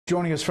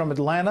Joining us from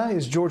Atlanta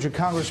is Georgia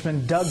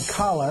Congressman Doug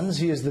Collins.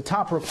 He is the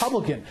top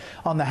Republican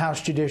on the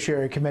House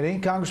Judiciary Committee.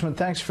 Congressman,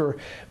 thanks for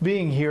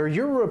being here.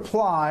 Your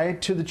reply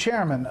to the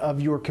chairman of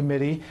your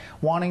committee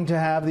wanting to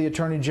have the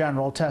Attorney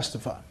General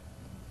testify.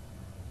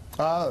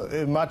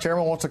 If my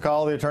chairman wants to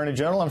call the Attorney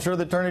General, I'm sure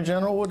the Attorney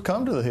General would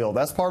come to the Hill.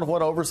 That's part of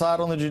what oversight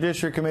on the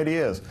Judiciary Committee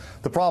is.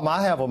 The problem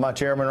I have with my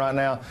chairman right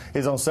now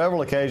is on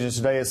several occasions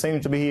today, he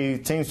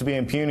seems to be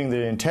impugning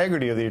the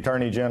integrity of the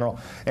Attorney General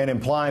and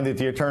implying that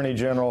the Attorney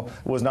General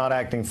was not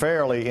acting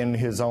fairly in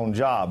his own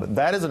job.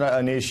 That is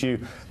an issue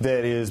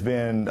that has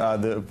been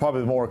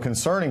probably the more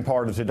concerning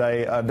part of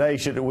today,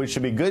 which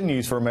should be good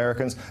news for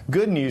Americans,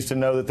 good news to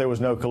know that there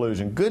was no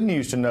collusion, good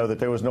news to know that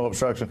there was no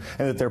obstruction,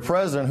 and that their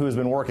president, who has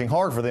been working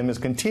hard for them, is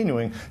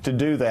continuing to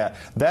do that.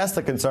 That's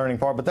the concerning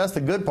part, but that's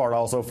the good part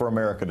also for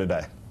America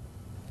today.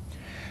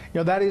 You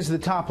know, that is the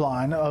top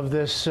line of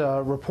this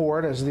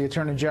report, as the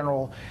Attorney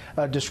General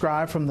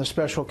described from the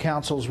special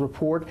counsel's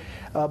report.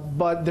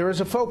 But there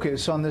is a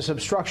focus on this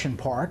obstruction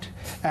part,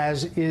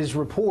 as is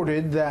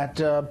reported that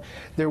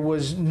there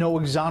was no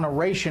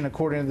exoneration,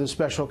 according to the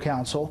special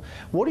counsel.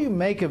 What do you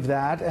make of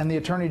that and the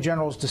Attorney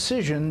General's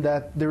decision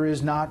that there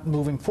is not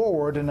moving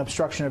forward an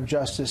obstruction of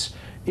justice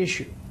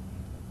issue?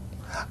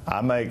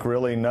 I make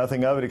really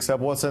nothing of it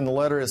except what's in the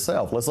letter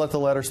itself. Let's let the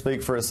letter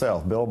speak for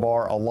itself. Bill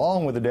Barr,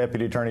 along with the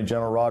Deputy Attorney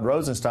General Rod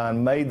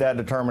Rosenstein, made that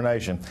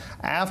determination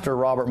after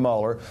Robert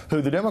Mueller,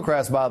 who the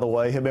Democrats, by the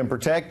way, have been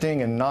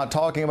protecting and not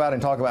talking about,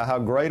 and talking about how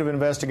great of an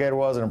investigator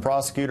was and a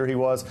prosecutor he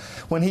was.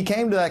 When he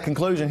came to that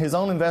conclusion, his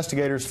own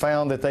investigators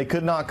found that they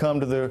could not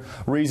come to the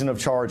reason of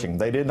charging.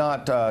 They did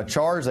not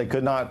charge. They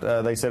could not.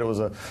 They said it was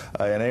an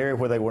area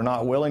where they were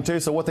not willing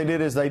to. So what they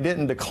did is they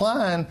didn't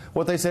decline.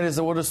 What they said is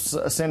they would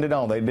just send it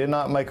on. They did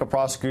not make a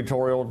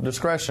prosecutorial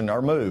discretion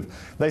or move.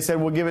 They said,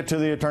 we'll give it to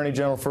the Attorney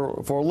General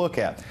for a look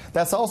at.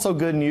 That's also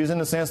good news in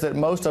the sense that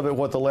most of it,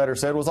 what the letter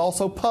said, was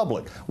also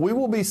public. We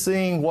will be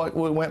seeing what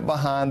went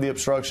behind the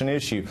obstruction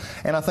issue.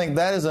 And I think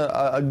that is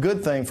a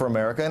good thing for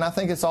America. And I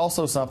think it's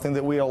also something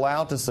that we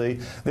allow to see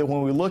that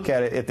when we look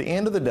at it, at the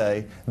end of the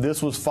day,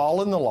 this was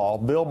following the law.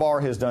 Bill Barr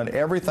has done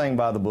everything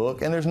by the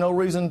book, and there's no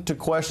reason to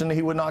question that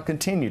he would not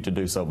continue to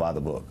do so by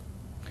the book.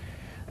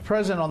 The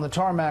president on the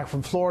tarmac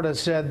from Florida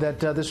said that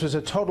this was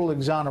a total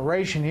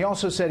exoneration. He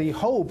also said he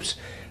hopes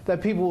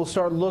that people will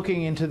start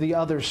looking into the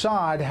other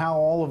side, how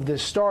all of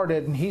this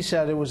started, and he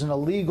said it was an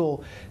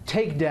illegal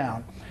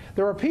takedown.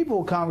 There are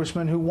people,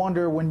 Congressman, who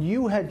wonder, when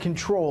you had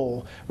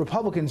control,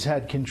 Republicans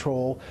had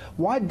control,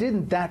 why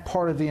didn't that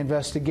part of the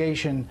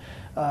investigation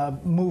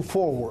move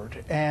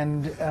forward?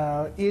 And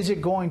is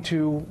it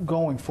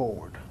going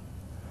forward?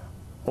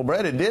 Well,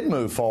 Brett, it did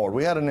move forward.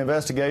 We had an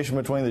investigation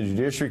between the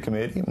Judiciary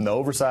Committee and the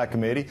Oversight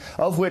Committee,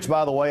 of which,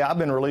 by the way, I've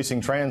been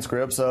releasing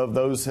transcripts of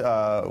those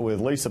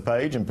with Lisa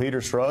Page and Peter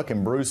Strzok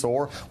and Bruce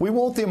Orr. We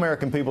want the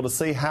American people to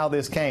see how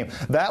this came.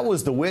 That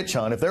was the witch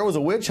hunt. If there was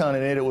a witch hunt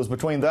in it, it was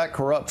between that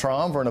corrupt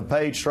triumvirate of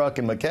Page, Strzok,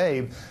 and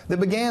McCabe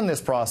that began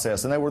this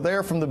process. And they were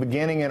there from the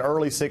beginning in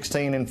early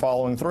 16 and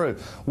following through.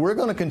 We're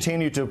going to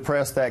continue to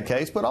press that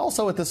case, but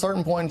also at a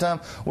certain point in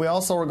time, we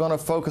also are going to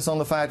focus on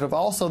the fact of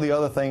also the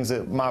other things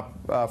that my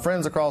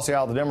friends across the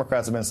aisle, the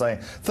Democrats, have been saying.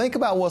 Think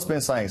about what's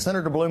been saying.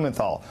 Senator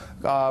Blumenthal,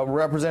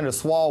 Representative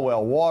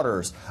Swalwell,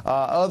 Waters,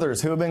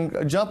 others who have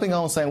been jumping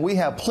on saying we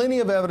have plenty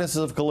of evidences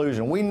of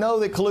collusion. We know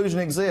that collusion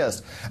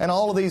exists. And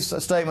all of these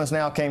statements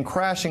now came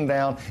crashing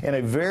down in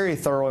a very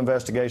thorough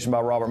investigation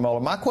by Robert Mueller.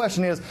 My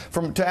question is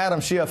to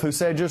Adam Schiff, who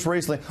said just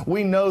recently,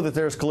 we know that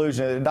there's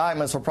collusion. The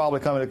indictments are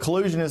probably coming. The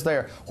collusion is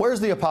there. Where's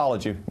the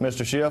apology,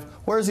 Mr. Schiff?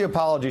 Where's the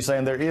apology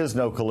saying there is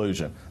no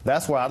collusion?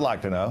 That's what I'd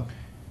like to know.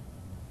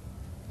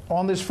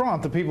 On this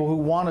front, the people who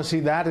want to see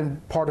that in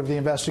part of the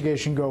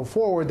investigation go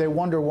forward, they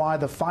wonder why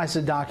the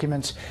FISA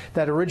documents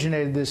that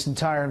originated this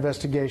entire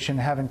investigation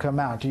haven't come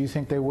out. Do you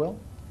think they will?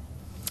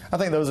 I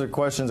think those are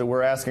questions that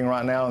we're asking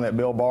right now, and that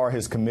Bill Barr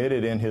has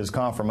committed in his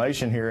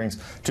confirmation hearings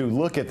to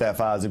look at that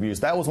FISA abuse.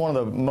 That was one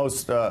of the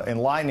most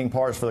enlightening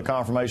parts for the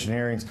confirmation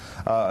hearings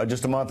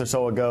just a month or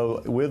so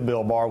ago with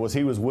Bill Barr, was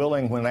he was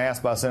willing, when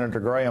asked by Senator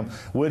Graham,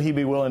 would he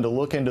be willing to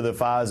look into the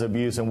FISA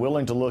abuse and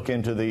willing to look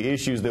into the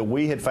issues that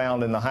we had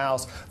found in the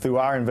House through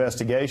our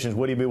investigations?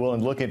 Would he be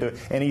willing to look into it?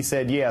 And he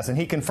said yes. And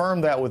he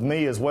confirmed that with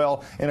me as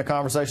well in a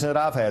conversation that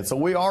I've had. So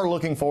we are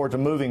looking forward to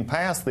moving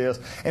past this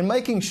and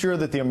making sure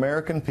that the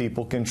American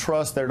people can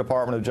trust their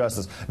Department of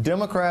Justice.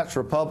 Democrats,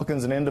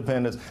 Republicans, and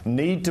independents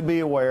need to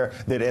be aware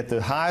that at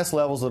the highest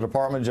levels of the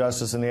Department of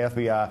Justice and the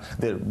FBI,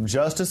 that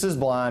justice is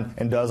blind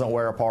and doesn't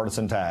wear a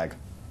partisan tag.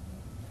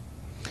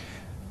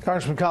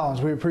 Congressman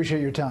Collins, we appreciate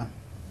your time.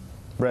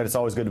 Brett, it's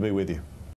always good to be with you.